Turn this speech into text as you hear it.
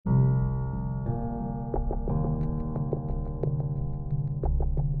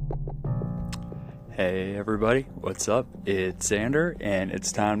Hey everybody, what's up? It's Xander, and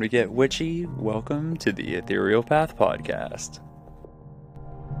it's time to get witchy. Welcome to the Ethereal Path Podcast.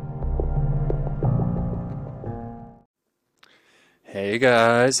 Hey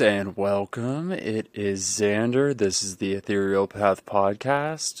guys, and welcome. It is Xander. This is the Ethereal Path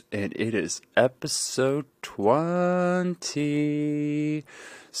Podcast, and it is episode 20.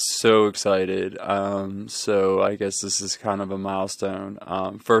 So excited. So I guess this is kind of a milestone.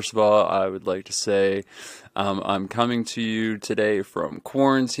 First of all, I would like to say I'm coming to you today from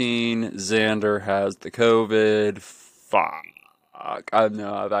quarantine. Xander has the COVID. Fuck. I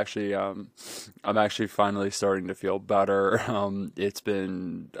know. I'm actually finally starting to feel better. It's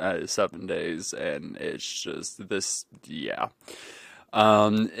been 7 days, and it's just this. Yeah.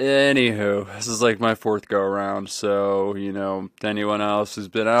 Anywho, this is like my fourth go around. So anyone else who's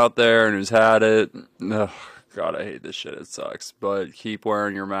been out there and who's had it, ugh, God, I hate this shit. It sucks. But keep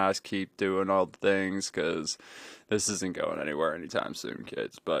wearing your mask. Keep doing all the things, because this isn't going anywhere anytime soon,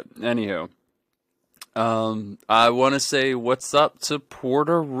 kids. But anywho. I want to say what's up to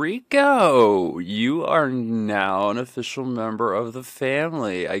Puerto Rico. You are now an official member of the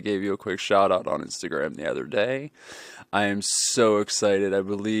family. I gave you a quick shout out on Instagram the other day. I am so excited. I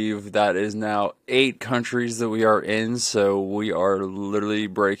believe that is now 8 countries that we are in, so we are literally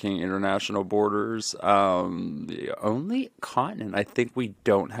breaking international borders. The only continent I think we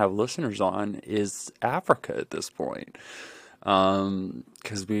don't have listeners on is Africa at this point.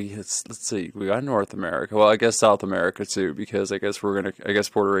 Because let's see, we got North America. Well, I guess South America too, because I guess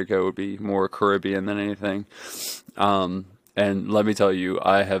Puerto Rico would be more Caribbean than anything. And let me tell you,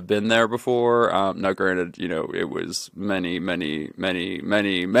 I have been there before. Now granted, it was many, many, many,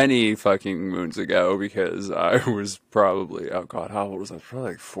 many, many fucking moons ago, because I was probably, oh God, how old was I?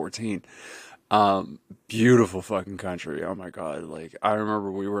 Probably like 14. Beautiful fucking country. Oh my God. Like, I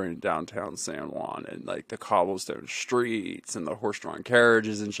remember we were in downtown San Juan, and like the cobblestone streets and the horse-drawn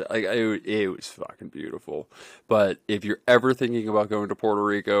carriages and shit. Like, it was fucking beautiful. But if you're ever thinking about going to Puerto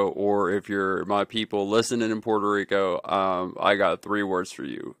Rico, or if you're my people listening in Puerto Rico, I got 3 words for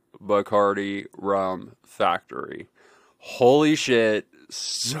you: Bacardi Rum Factory. Holy shit.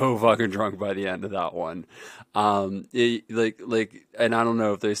 So fucking drunk by the end of that one. And I don't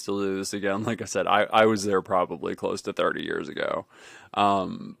know if they still do this again. Like I said, I was there probably close to 30 years ago.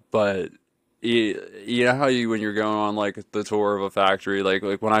 But you know how when you're going on like the tour of a factory, like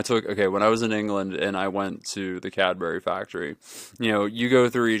when I was in England and I went to the Cadbury factory, you go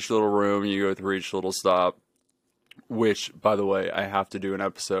through each little room, you go through each little stop, which, by the way, I have to do an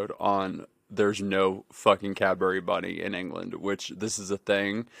episode on. There's no fucking Cadbury bunny in England, which this is a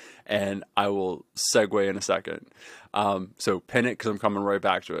thing, and I will segue in a second. So pin it, because I'm coming right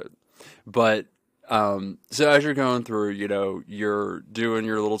back to it. But so as you're going through, you're doing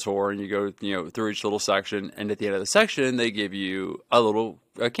your little tour, and you go, through each little section, and at the end of the section, they give you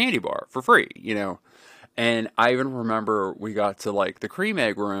a candy bar for free, And I even remember we got to like the cream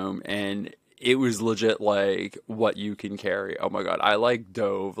egg room, and it was legit like what you can carry. Oh my God. I like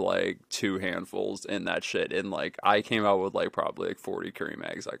dove like 2 handfuls in that shit. And like I came out with like probably like 40 cream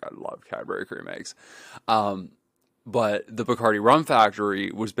eggs. Like, I love Cadbury cream eggs. But the Bacardi Rum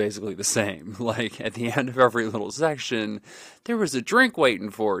Factory was basically the same. Like, at the end of every little section, there was a drink waiting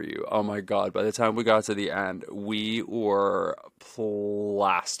for you. Oh my God. By the time we got to the end, we were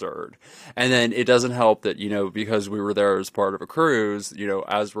plastered. And then it doesn't help that, because we were there as part of a cruise,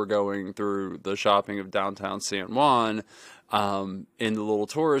 as we're going through the shopping of downtown San Juan, in the little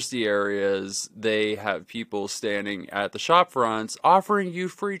touristy areas, they have people standing at the shop fronts offering you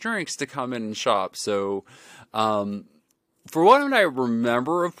free drinks to come in and shop. So, for what I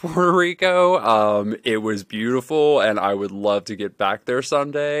remember of Puerto Rico, it was beautiful, and I would love to get back there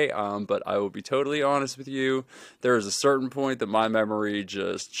someday. But I will be totally honest with you. There is a certain point that my memory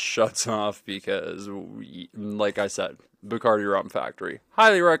just shuts off, because, like I said, Bacardi Rum Factory.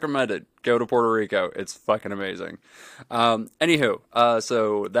 Highly recommended. Go to Puerto Rico. It's fucking amazing. Anywho,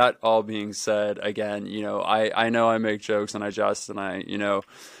 so that all being said, again, I know I make jokes and I jest and I,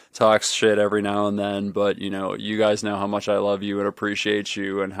 talk shit every now and then, but you guys know how much I love you and appreciate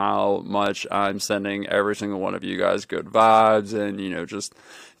you, and how much I'm sending every single one of you guys good vibes, and just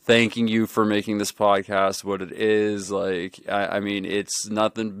thanking you for making this podcast what it is. Like, I mean, it's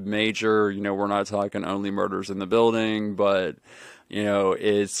nothing major, we're not talking only murders in the building, but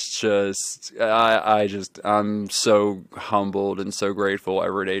it's just, I'm so humbled and so grateful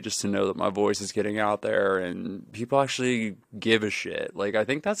every day just to know that my voice is getting out there and people actually give a shit. Like, I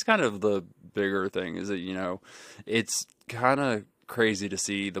think that's kind of the bigger thing, is that, it's kind of crazy to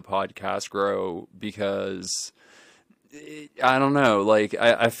see the podcast grow, because I don't know. Like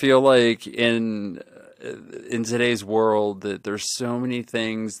I feel like in today's world that there's so many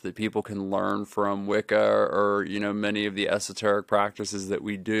things that people can learn from Wicca or many of the esoteric practices that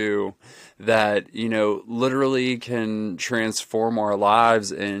we do that literally can transform our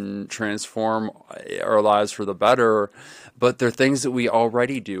lives and transform our lives for the better. But they're things that we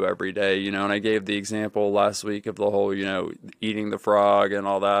already do every day, and I gave the example last week of the whole, eating the frog and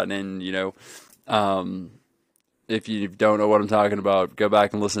all that, and um, if you don't know what I'm talking about, go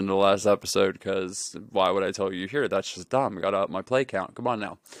back and listen to the last episode because why would I tell you here? That's just dumb. I got up my play count. Come on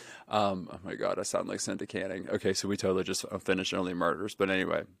now. Oh my God, I sound like Cinda Canning. Okay, so we totally just finished Only Murders. But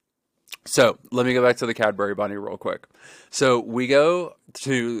anyway, so let me go back to the Cadbury Bunny real quick. So we go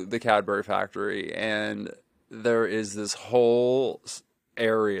to the Cadbury factory and there is this whole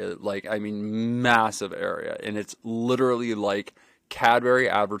area, like, I mean, massive area. And it's literally like Cadbury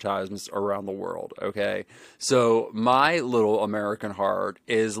advertisements around the world, okay? So my little American heart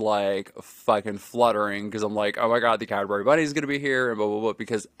is like fucking fluttering because I'm like, oh my God, the Cadbury Bunny's gonna be here and blah, blah, blah.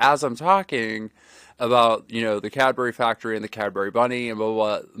 Because as I'm talking about, the Cadbury factory and the Cadbury Bunny and blah,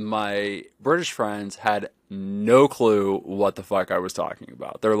 blah, blah, my British friends had no clue what the fuck I was talking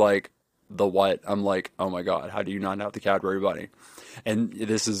about. They're like, the what? I'm like, oh my God, how do you not know the Cadbury Bunny? And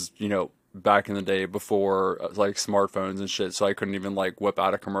this is, back in the day before like smartphones and shit, so I couldn't even like whip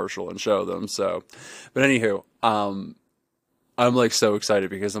out a commercial and show them. So, but anywho, I'm like so excited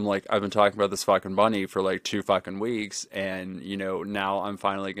because I'm like, I've been talking about this fucking bunny for like 2 fucking weeks, and now I'm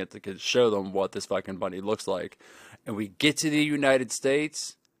finally get to show them what this fucking bunny looks like. And we get to the United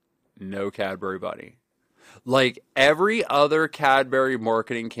States, no Cadbury Bunny. Like every other Cadbury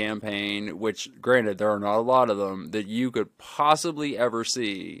marketing campaign, which granted there are not a lot of them that you could possibly ever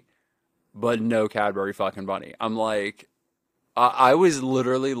see, but no Cadbury fucking Bunny. I'm like, I was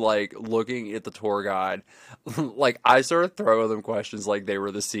literally like looking at the tour guide, like I started throwing them questions like they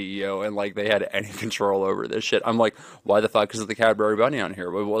were the CEO and like they had any control over this shit. I'm like, why the fuck is the Cadbury Bunny on here?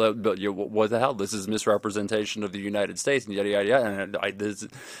 What the hell? This is misrepresentation of the United States and yada yada yada. And this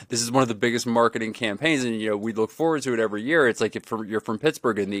is one of the biggest marketing campaigns, and we look forward to it every year. It's like if you're from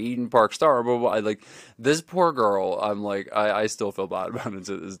Pittsburgh and the Eden Park Star, blah, blah, blah. Like this poor girl. I'm like, I still feel bad about it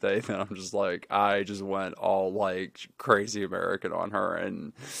to this day. And I'm just like, I just went all like crazy American on her,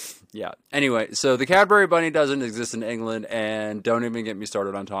 and yeah. Anyway, so the Cadbury Bunny doesn't exist in England, and don't even get me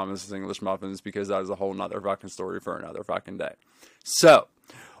started on Thomas's English Muffins because that is a whole nother fucking story for another fucking day. So,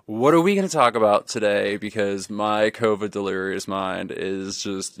 what are we going to talk about today? Because my COVID delirious mind is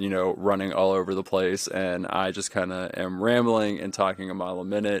just, running all over the place, and I just kind of am rambling and talking a mile a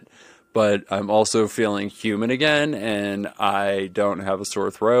minute. But I'm also feeling human again, and I don't have a sore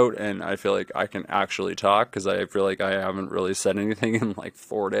throat, and I feel like I can actually talk because I feel like I haven't really said anything in like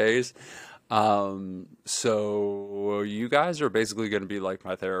 4 days. So you guys are basically going to be like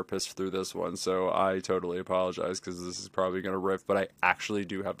my therapist through this one. So I totally apologize because this is probably going to riff, but I actually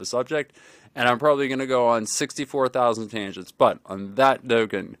do have the subject, and I'm probably going to go on 64,000 tangents. But on that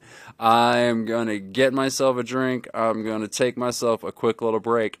token, I'm going to get myself a drink. I'm going to take myself a quick little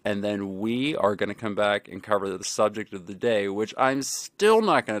break, and then we are going to come back and cover the subject of the day, which I'm still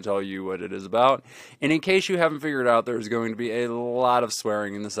not going to tell you what it is about. And in case you haven't figured out, there's going to be a lot of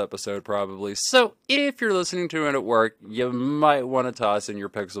swearing in this episode, probably. So if you're listening to it at work, you might want to toss in your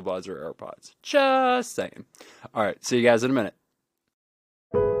Pixel Buds or AirPods. Just saying. All right, see you guys in a minute.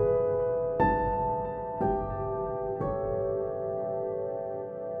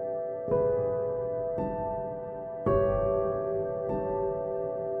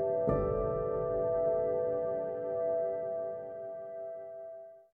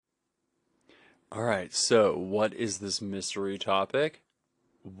 All right, so what is this mystery topic?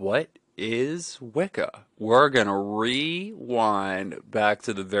 What is Wicca? We're going to rewind back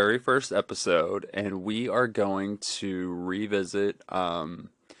to the very first episode, and we are going to revisit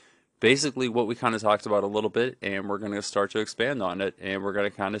basically what we kind of talked about a little bit, and we're going to start to expand on it, and we're going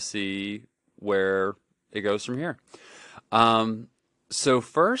to kind of see where it goes from here. So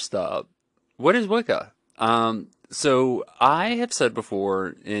first up, what is Wicca? So I have said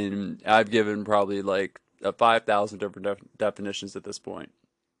before, and I've given probably like 5,000 different definitions at this point.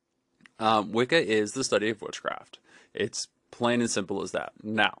 Wicca is the study of witchcraft. It's plain and simple as that.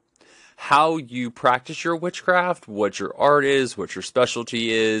 Now, how you practice your witchcraft, what your art is, what your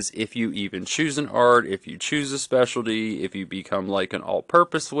specialty is, if you even choose an art, if you choose a specialty, if you become like an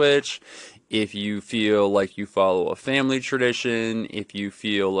all-purpose witch, if you feel like you follow a family tradition, if you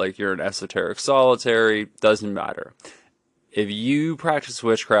feel like you're an esoteric solitary, doesn't matter. If you practice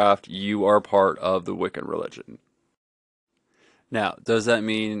witchcraft, you are part of the Wiccan religion. Now, does that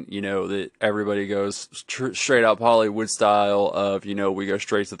mean, that everybody goes straight up Hollywood style of, we go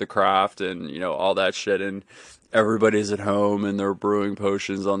straight to the craft and, all that shit, and everybody's at home and they're brewing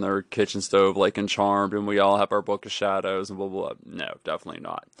potions on their kitchen stove like in Charmed, and we all have our Book of Shadows and blah, blah, blah. No, definitely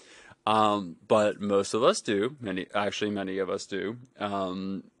not. But most of us do. Many of us do.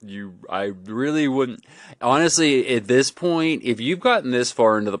 I really wouldn't, honestly, at this point, if you've gotten this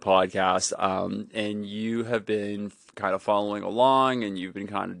far into the podcast, and you have been kind of following along and you've been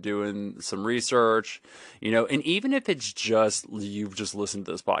kind of doing some research, and even if it's just, you've just listened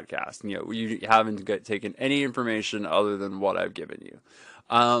to this podcast, you haven't taken any information other than what I've given you.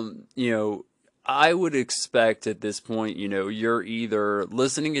 I would expect at this point, you're either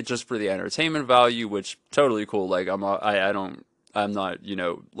listening it just for the entertainment value, which totally cool. Like I'm not,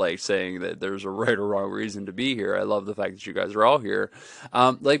 like saying that there's a right or wrong reason to be here. I love the fact that you guys are all here.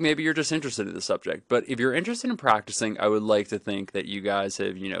 Like maybe you're just interested in the subject, but if you're interested in practicing, I would like to think that you guys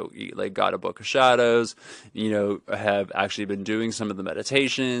have, like got a Book of Shadows, have actually been doing some of the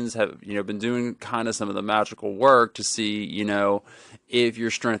meditations, have, been doing kind of some of the magical work to see, if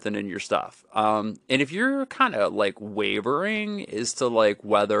you're strengthening your stuff. And if you're kind of like wavering as to like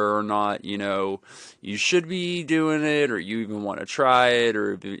whether or not, you should be doing it, or you even want to try it,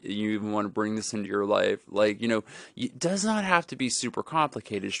 or if you even want to bring this into your life, like, it does not have to be super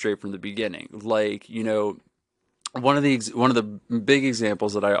complicated straight from the beginning. Like, one of the big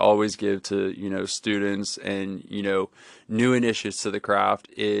examples that I always give to, students and, new initiates to the craft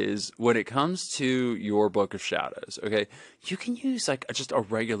is when it comes to your Book of Shadows, okay? You can use like just a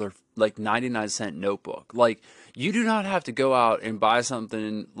regular like 99-cent notebook. Like, you do not have to go out and buy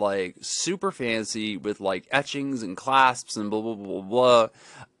something like super fancy with like etchings and clasps and blah blah blah blah,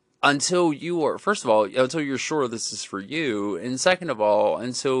 until you are, first of all, until you're sure this is for you, and second of all,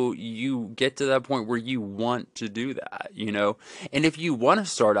 until you get to that point where you want to do that, and if you want to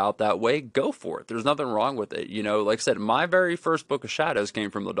start out that way, go for it. There's nothing wrong with it. Like I said, my very first Book of Shadows came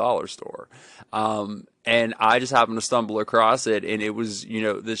from the dollar store, and I just happened to stumble across it, and it was,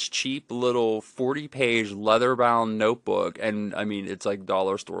 this cheap little 40-page leather-bound notebook, and I mean, it's like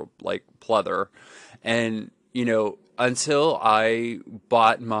dollar store like pleather, and until I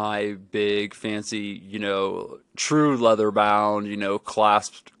bought my big fancy, true leather bound,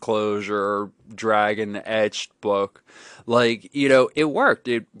 clasped closure, dragon etched book, like, it worked.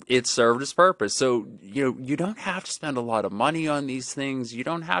 It served its purpose. So, you don't have to spend a lot of money on these things. You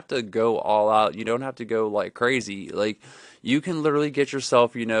don't have to go all out. You don't have to go like crazy. Like, you can literally get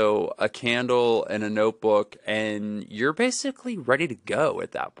yourself, a candle and a notebook, and you're basically ready to go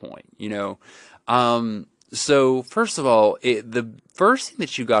at that point. So first of all, the first thing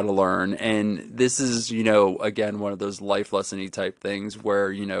that you got to learn, and this is, again, one of those life lesson-y type things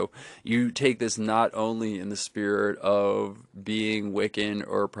where, you take this not only in the spirit of being Wiccan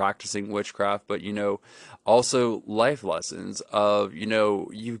or practicing witchcraft, but, also life lessons of,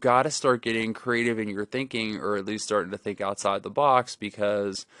 you've got to start getting creative in your thinking, or at least starting to think outside the box,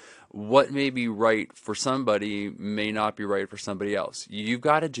 because what may be right for somebody may not be right for somebody else. You've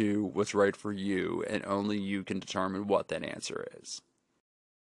got to do what's right for you, and only you can determine what that answer is.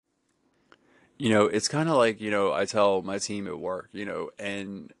 It's kind of like, I tell my team at work,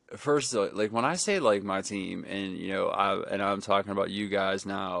 and first, like when I say like my team, and, I'm talking about you guys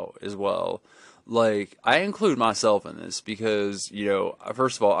now as well, like I include myself in this because,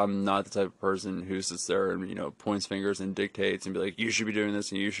 first of all, I'm not the type of person who sits there and, points fingers and dictates and be like, you should be doing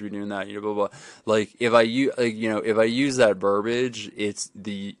this and you should be doing that, blah, blah, blah. Like if I use, like, if I use that verbiage, it's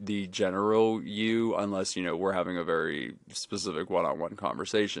the general you, unless, we're having a very specific one-on-one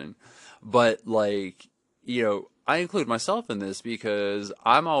conversation. But like, I include myself in this because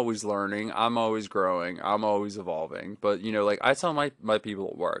I'm always learning, I'm always growing, I'm always evolving. But, like I tell my people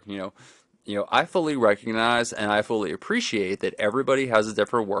at work, I fully recognize and I fully appreciate that everybody has a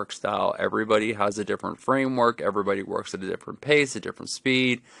different work style, everybody has a different framework, everybody works at a different pace, a different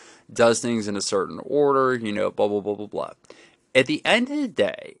speed, does things in a certain order, blah, blah, blah, blah, blah. At the end of the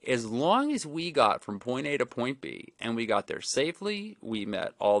day, as long as we got from point A to point B and we got there safely, we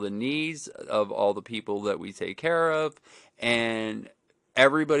met all the needs of all the people that we take care of, and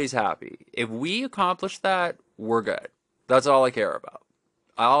everybody's happy. If we accomplish that, we're good. That's all I care about.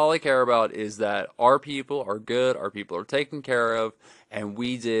 All I care about is that our people are good, our people are taken care of, and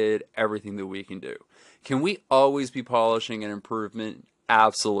we did everything that we can do. Can we always be polishing and improvement?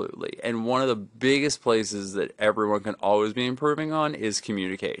 Absolutely. And one of the biggest places that everyone can always be improving on is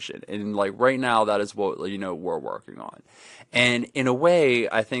communication. And like right now, that is what, we're working on. And in a way,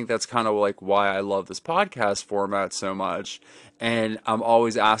 I think that's kind of like why I love this podcast format so much. And I'm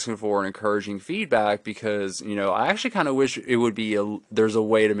always asking for and encouraging feedback because, I actually kind of wish it would be there's a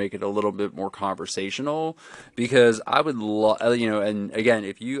way to make it a little bit more conversational because I would love, and again,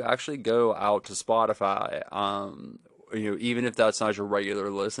 if you actually go out to Spotify, even if that's not your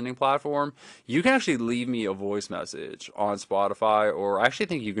regular listening platform, you can actually leave me a voice message on Spotify, or I actually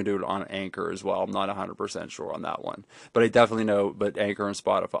think you can do it on Anchor as well. I'm not 100% sure on that one, but I definitely know, but Anchor and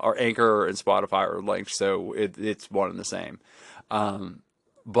Spotify are linked, so it's one and the same.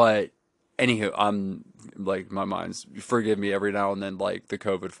 But anywho, I'm like, my mind's, forgive me, every now and then, like the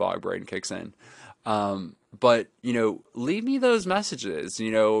COVID fog brain kicks in. But, leave me those messages,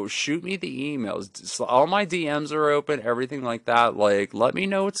 shoot me the emails. All my DMs are open, everything like that. Like, let me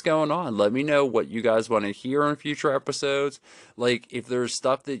know what's going on. Let me know what you guys want to hear in future episodes. Like, if there's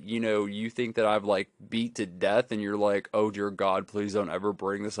stuff that, you think that I've like beat to death and you're like, oh dear God, please don't ever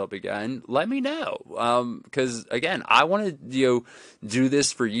bring this up again. Let me know. Cause again, I want to, do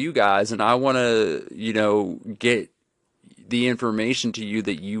this for you guys and I want to, get the information to you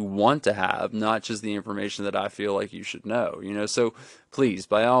that you want to have, not just the information that I feel like you should know, so please,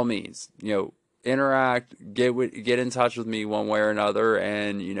 by all means, interact, get in touch with me one way or another.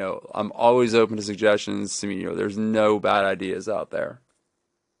 And, I'm always open to suggestions. To me, there's no bad ideas out there.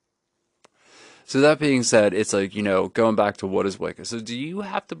 So that being said, it's like, going back to what is Wicca. So do you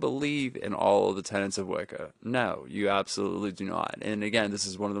have to believe in all of the tenets of Wicca? No, you absolutely do not. And again, this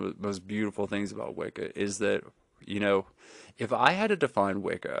is one of the most beautiful things about Wicca is that, you know, if I had to define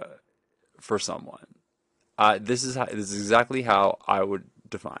Wicca for someone, this is exactly how I would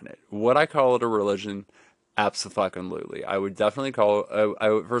define it. Would I call it a religion? Absolutely. I would definitely call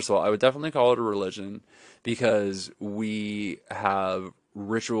first of all, I would definitely call it a religion because we have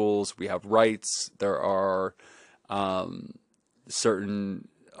rituals, we have rites, there are certain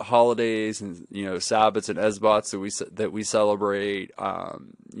holidays and sabbats and esbats that we celebrate.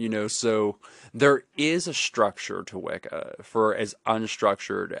 So there is a structure to Wicca for as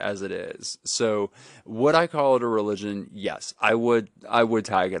unstructured as it is. So would I call it a religion? Yes, I would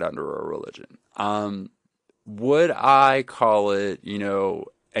tag it under a religion. Would I call it,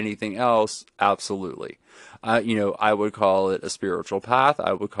 anything else? Absolutely. I would call it a spiritual path.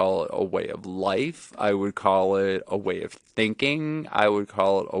 I would call it a way of life. I would call it a way of thinking. I would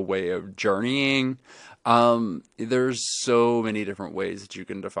call it a way of journeying. There's so many different ways that you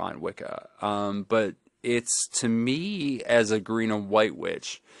can define Wicca. But it's to me as a green and white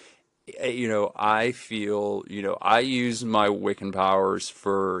witch. I feel, I use my Wiccan powers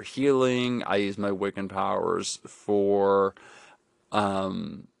for healing. I use my Wiccan powers for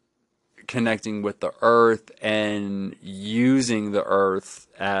connecting with the earth and using the earth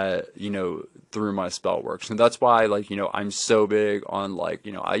through my spell work. So that's why, like, I'm so big on, like,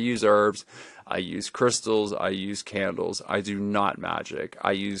 I use herbs, I use crystals, I use candles. I do not magic.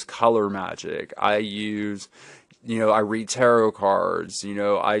 I use color magic. I read tarot cards,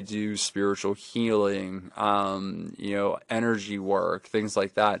 I do spiritual healing, energy work, things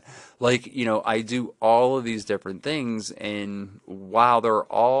like that. Like, I do all of these different things, and while they're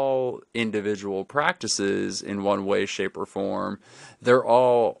all individual practices in one way, shape, or form, they're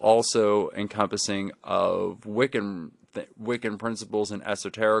all also encompassing of Wiccan principles and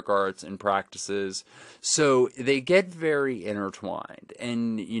esoteric arts and practices. So they get very intertwined,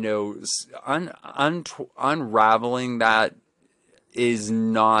 and unraveling that is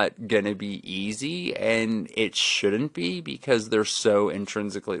not going to be easy, and it shouldn't be because they're so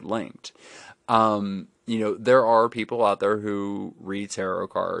intrinsically linked. There are people out there who read tarot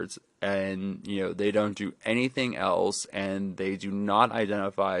cards and, they don't do anything else and they do not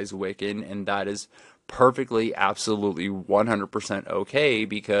identify as Wiccan, and that is perfectly, absolutely 100% okay,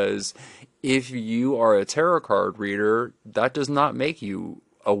 because if you are a tarot card reader, that does not make you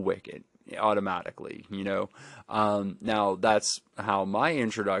a Wiccan automatically. Now that's how my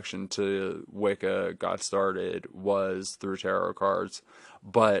introduction to Wicca got started, was through tarot cards,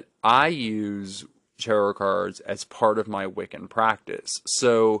 but I use tarot cards as part of my Wiccan practice.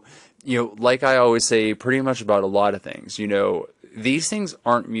 So, like I always say pretty much about a lot of things, these things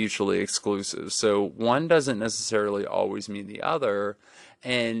aren't mutually exclusive. So one doesn't necessarily always mean the other.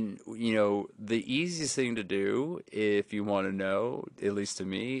 And, the easiest thing to do if you want to know, at least to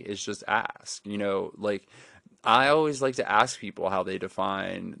me, is just ask. Like, I always like to ask people how they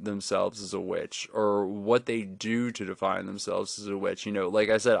define themselves as a witch, or what they do to define themselves as a witch. Like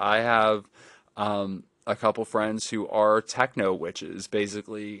I said, I have a couple friends who are techno witches,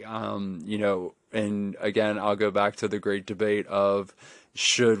 basically. And again, I'll go back to the great debate of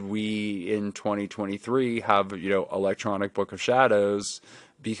should we in 2023 have, electronic Book of Shadows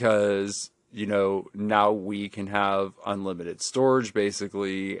because, now we can have unlimited storage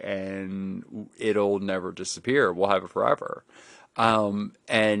basically and it'll never disappear. We'll have it forever. And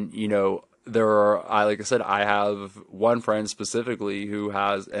like I said, I have one friend specifically who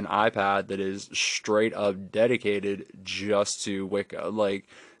has an iPad that is straight up dedicated just to Wicca. Like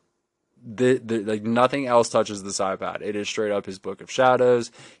like nothing else touches this iPad. It is straight up his Book of Shadows.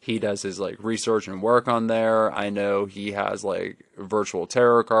 He does his like research and work on there. I know he has like virtual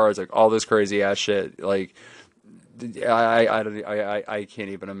tarot cards, like all this crazy ass shit. Like I can't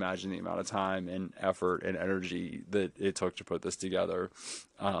even imagine the amount of time and effort and energy that it took to put this together.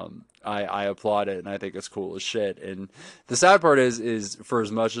 I applaud it and I think it's cool as shit. And the sad part is for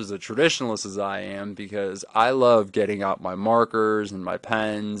as much as a traditionalist as I am, because I love getting out my markers and my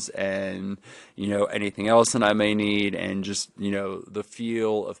pens and, anything else that I may need and just, the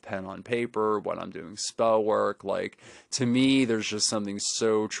feel of pen on paper when I'm doing spell work. Like to me, there's just something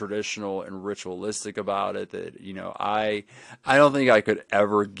so traditional and ritualistic about it that, I don't think I could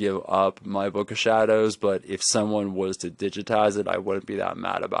ever give up my Book of Shadows, but if someone was to digitize it, I wouldn't be that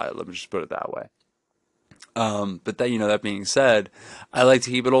mad about it. Let me just put it that way. But that being said, I like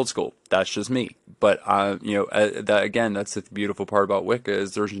to keep it old school. That's just me. But that again, that's the beautiful part about Wicca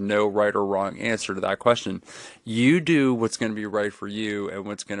is there's no right or wrong answer to that question. You do what's going to be right for you and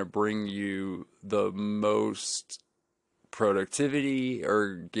what's going to bring you the most productivity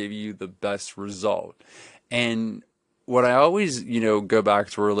or give you the best result. And what I always, go back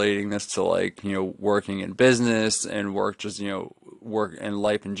to relating this to like, working in business and work just, work and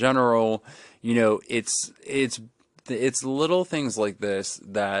life in general, it's little things like this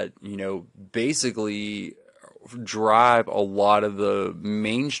that, basically drive a lot of the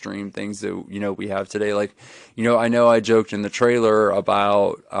mainstream things that, we have today. Like, I know I joked in the trailer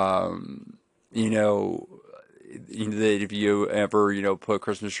about, that if you ever, put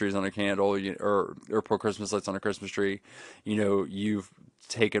Christmas trees on a candle or put Christmas lights on a Christmas tree, you've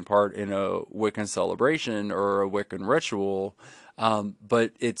taken part in a Wiccan celebration or a Wiccan ritual.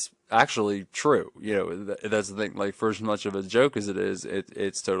 But it's actually true. That's the thing. Like, for as much of a joke as it is,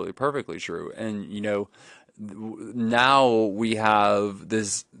 it's totally perfectly true. And, now we have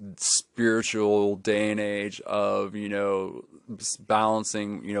this spiritual day and age of,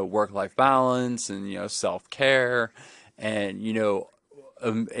 balancing, work-life balance and, self-care and,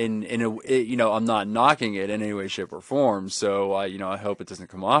 I'm not knocking it in any way, shape, or form. So I hope it doesn't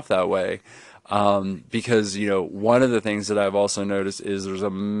come off that way. Because, one of the things that I've also noticed is there's a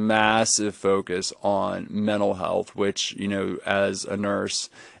massive focus on mental health, which, as a nurse,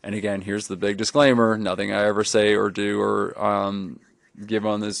 and again, here's the big disclaimer, nothing I ever say or do or, give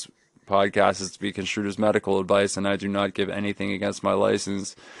on this podcast is to be construed as medical advice, and I do not give anything against my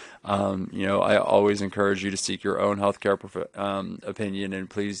license. I always encourage you to seek your own healthcare opinion, and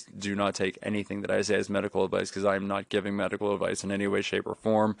please do not take anything that I say as medical advice because I am not giving medical advice in any way, shape, or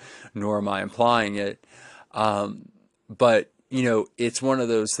form, nor am I implying it. But it's one of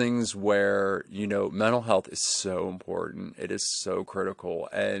those things where, mental health is so important. It is so critical.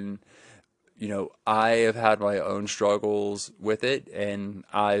 And I have had my own struggles with it and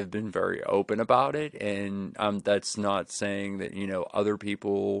I've been very open about it. And that's not saying that, other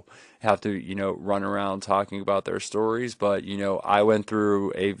people have to, run around talking about their stories. But, I went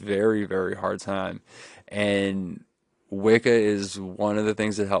through a very, very hard time. And Wicca is one of the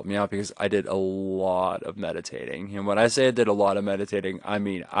things that helped me out because I did a lot of meditating. And when I say I did a lot of meditating, I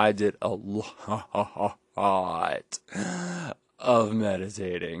mean I did a lot of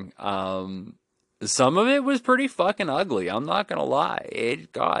meditating. Some of it was pretty fucking ugly. I'm not gonna lie.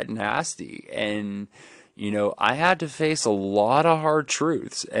 It got nasty. And, I had to face a lot of hard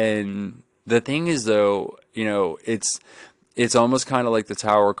truths. And the thing is though, it's almost kind of like the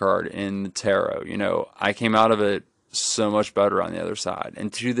Tower card in the tarot. I came out of it so much better on the other side.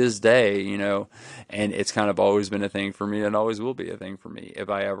 And to this day, and it's kind of always been a thing for me and always will be a thing for me. If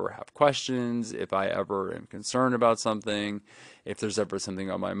I ever have questions, if I ever am concerned about something, if there's ever something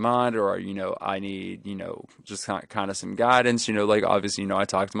on my mind or, I need, just kind of some guidance, like obviously, I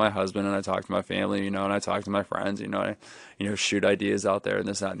talk to my husband and I talk to my family, and I talk to my friends, I, shoot ideas out there and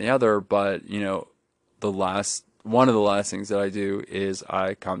this, that, and the other. But, one of the last things that I do is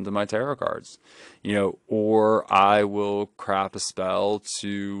I come to my tarot cards, or I will craft a spell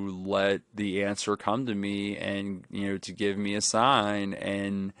to let the answer come to me and, to give me a sign.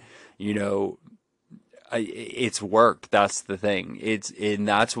 And, it's worked. That's the thing. And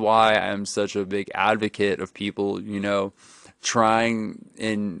that's why I'm such a big advocate of people, trying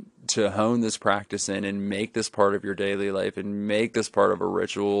and to hone this practice in and make this part of your daily life and make this part of a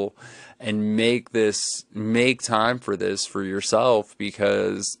ritual and make time for this for yourself,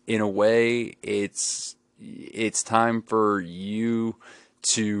 because in a way it's time for you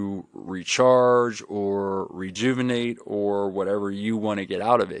to recharge or rejuvenate or whatever you want to get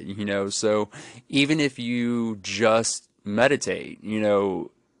out of it. So even if you just meditate,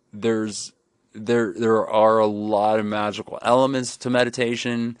 there's there are a lot of magical elements to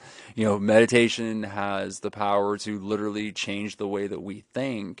meditation. Meditation has the power to literally change the way that we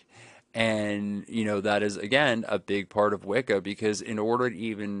think. And, that is, again, a big part of Wicca, because in order to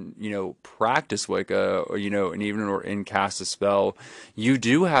even, practice Wicca, or, and even or and cast a spell, you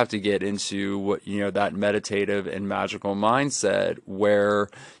do have to get into what, that meditative and magical mindset where,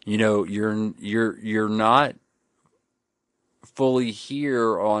 you're not fully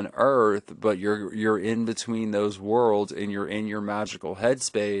here on Earth, but you're in between those worlds and you're in your magical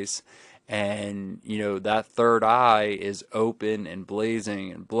headspace. And that third eye is open and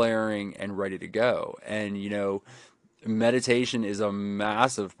blazing and blaring and ready to go. And meditation is a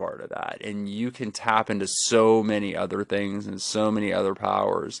massive part of that, and you can tap into so many other things and so many other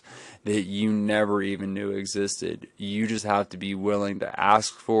powers that you never even knew existed. You just have to be willing to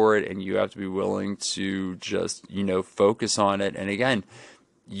ask for it, and you have to be willing to just focus on it. And again,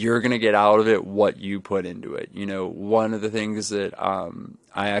 you're going to get out of it what you put into it. One of the things that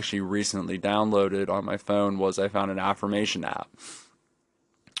I actually recently downloaded on my phone was I found an affirmation app.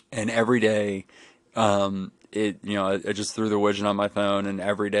 And every day, I just threw the widget on my phone, and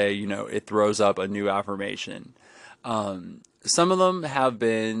every day, it throws up a new affirmation. Some of them have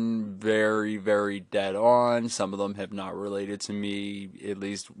been very, very dead on. Some of them have not related to me, at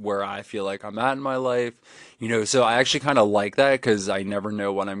least where I feel like I'm at in my life. So I actually kind of like that, because I never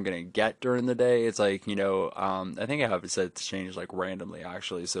know what I'm going to get during the day. It's like, I think I have it set to change like randomly,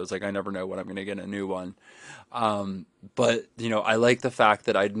 actually. So it's like I never know when I'm going to get a new one. But, I like the fact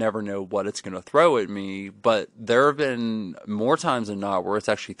that I'd never know what it's going to throw at me. But there have been more times than not where it's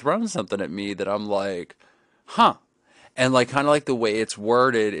actually thrown something at me that I'm like, huh. And like kind of like the way it's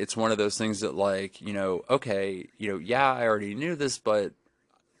worded, it's one of those things that like, okay, yeah, I already knew this, but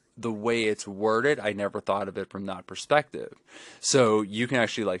the way it's worded, I never thought of it from that perspective. So you can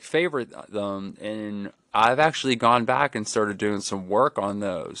actually like favorite them, and I've actually gone back and started doing some work on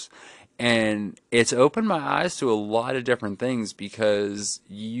those. And it's opened my eyes to a lot of different things, because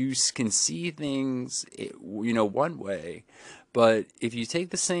you can see things, one way. But if you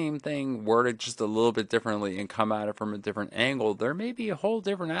take the same thing, word it just a little bit differently, and come at it from a different angle, there may be a whole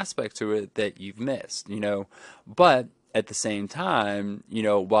different aspect to it that you've missed. But at the same time,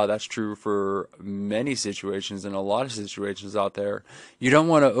 while that's true for many situations and a lot of situations out there, you don't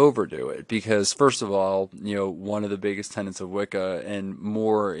want to overdo it, because first of all, one of the biggest tenets of Wicca, and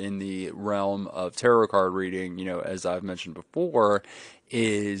more in the realm of tarot card reading, as I've mentioned before,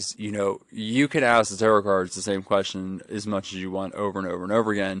 is, you can ask the tarot cards the same question as much as you want over and over and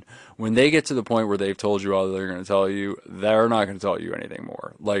over again. When they get to the point where they've told you all they're going to tell you, they're not going to tell you anything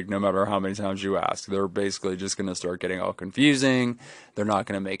more. Like, no matter how many times you ask, they're basically just going to start getting all confusing. They're not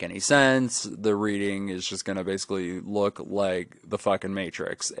going to make any sense. The reading is just going to basically look like the fucking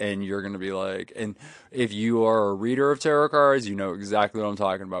Matrix. And you're going to be like, and if you are a reader of tarot cards, you know exactly what I'm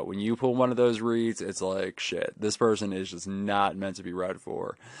talking about. When you pull one of those reads, it's like, shit, this person is just not meant to be read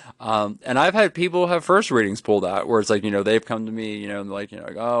for. And I've had people have first readings pulled out where it's like, they've come to me, like,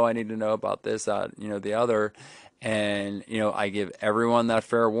 oh, I need to know about this, that, the other. And, I give everyone that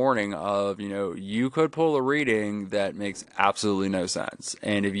fair warning of, you could pull a reading that makes absolutely no sense.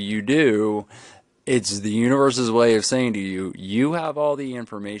 And if you do, it's the universe's way of saying to you, you have all the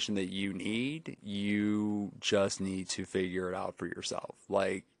information that you need. You just need to figure it out for yourself.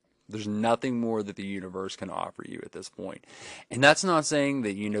 Like, there's nothing more that the universe can offer you at this point. And that's not saying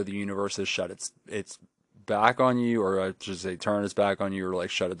that, the universe has shut its back on you, or I should say turn its back on you, or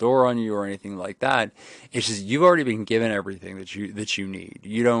like shut a door on you, or anything like that. It's just you've already been given everything that you need.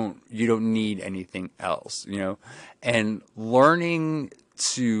 You don't need anything else, And learning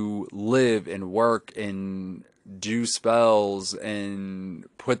to live and work and do spells and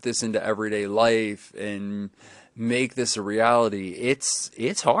put this into everyday life and make this a reality,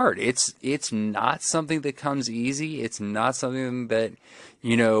 it's hard. It's not something that comes easy. It's not something that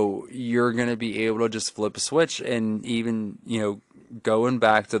you're going to be able to just flip a switch. And even going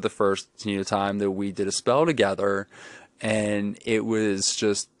back to the first time that we did a spell together, and it was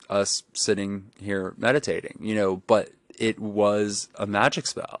just us sitting here meditating, but it was a magic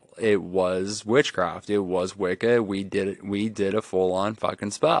spell. It was witchcraft. It was Wicca. We did a full on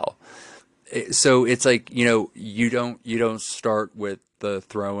fucking spell. So it's like, you don't start with the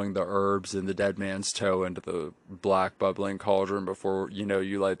throwing the herbs and the dead man's toe into the black bubbling cauldron before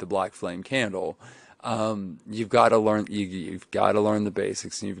you light the black flame candle. You've got to learn you've got to learn the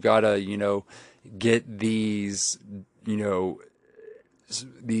basics, and you've got to get these you know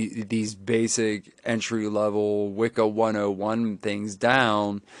these basic entry level Wicca 101 things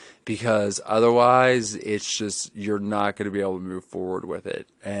down, because otherwise it's just, you're not going to be able to move forward with it.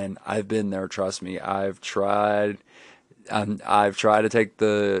 And I've been there, trust me. I've tried to take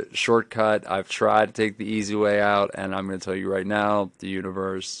the shortcut. I've tried to take the easy way out, and I'm going to tell you right now, the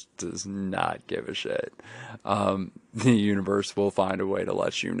universe does not give a shit. The universe will find a way to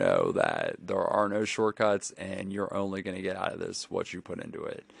let you know that there are no shortcuts, and you're only going to get out of this what you put into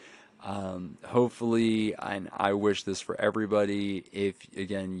it. Hopefully, and I wish this for everybody, if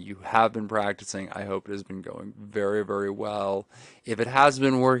again you have been practicing, I hope it has been going very, very well. If it has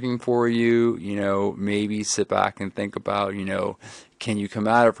been working for you, maybe sit back and think about, can you come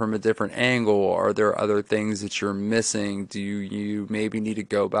at it from a different angle? Are there other things that you're missing? Do you maybe need to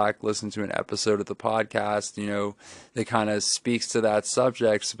go back, listen to an episode of the podcast, that kind of speaks to that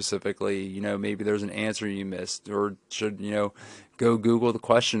subject specifically? Maybe there's an answer you missed, or should, go Google the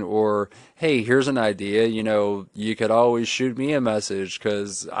question, or, hey, here's an idea, you could always shoot me a message,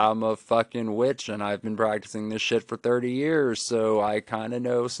 because I'm a fucking witch and I've been practicing this shit for 30 years, so I kind of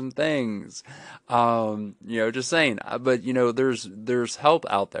know some things. Just saying. But, there's help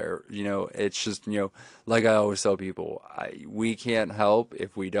out there. It's just, like I always tell people, we can't help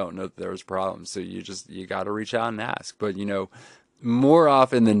if we don't know that there's problems. So you got to reach out and ask. But, more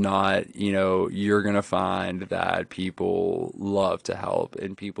often than not, you're going to find that people love to help,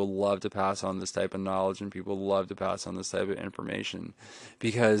 and people love to pass on this type of knowledge, and people love to pass on this type of information,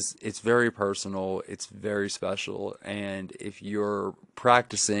 because it's very personal, it's very special. And if you're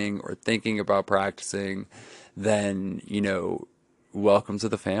practicing or thinking about practicing, then, welcome to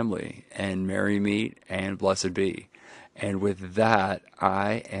the family, and merry meet and blessed be. And with that,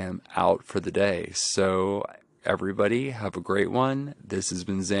 I am out for the day. So everybody, have a great one. This has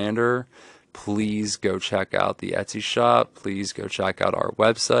been Xander. Please go check out the Etsy shop. Please go check out our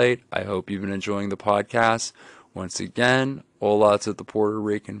website. I hope you've been enjoying the podcast. Once again, hola to the Puerto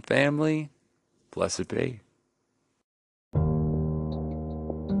Rican family. Blessed be.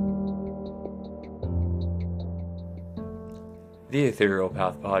 The Ethereal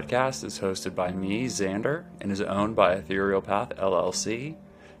Path podcast is hosted by me, Xander, and is owned by Ethereal Path LLC.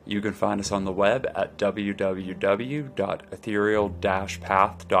 You can find us on the web at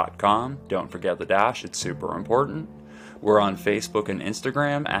www.ethereal-path.com. Don't forget the dash, it's super important. We're on Facebook and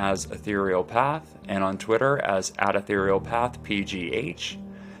Instagram as Ethereal Path, and on Twitter as @EtherealPathPGH.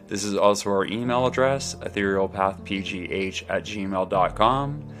 This is also our email address,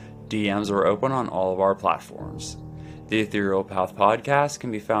 etherealpathpgh@gmail.com. DMs are open on all of our platforms. The Ethereal Path podcast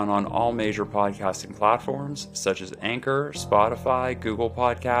can be found on all major podcasting platforms such as Anchor, Spotify, Google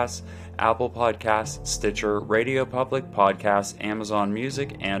Podcasts, Apple Podcasts, Stitcher, Radio Public Podcasts, Amazon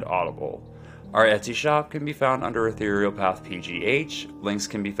Music, and Audible. Our Etsy shop can be found under Ethereal Path PGH. Links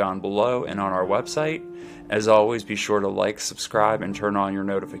can be found below and on our website. As always, be sure to like, subscribe, and turn on your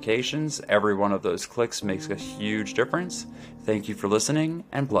notifications. Every one of those clicks makes a huge difference. Thank you for listening,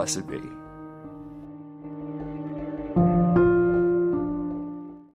 and blessed be.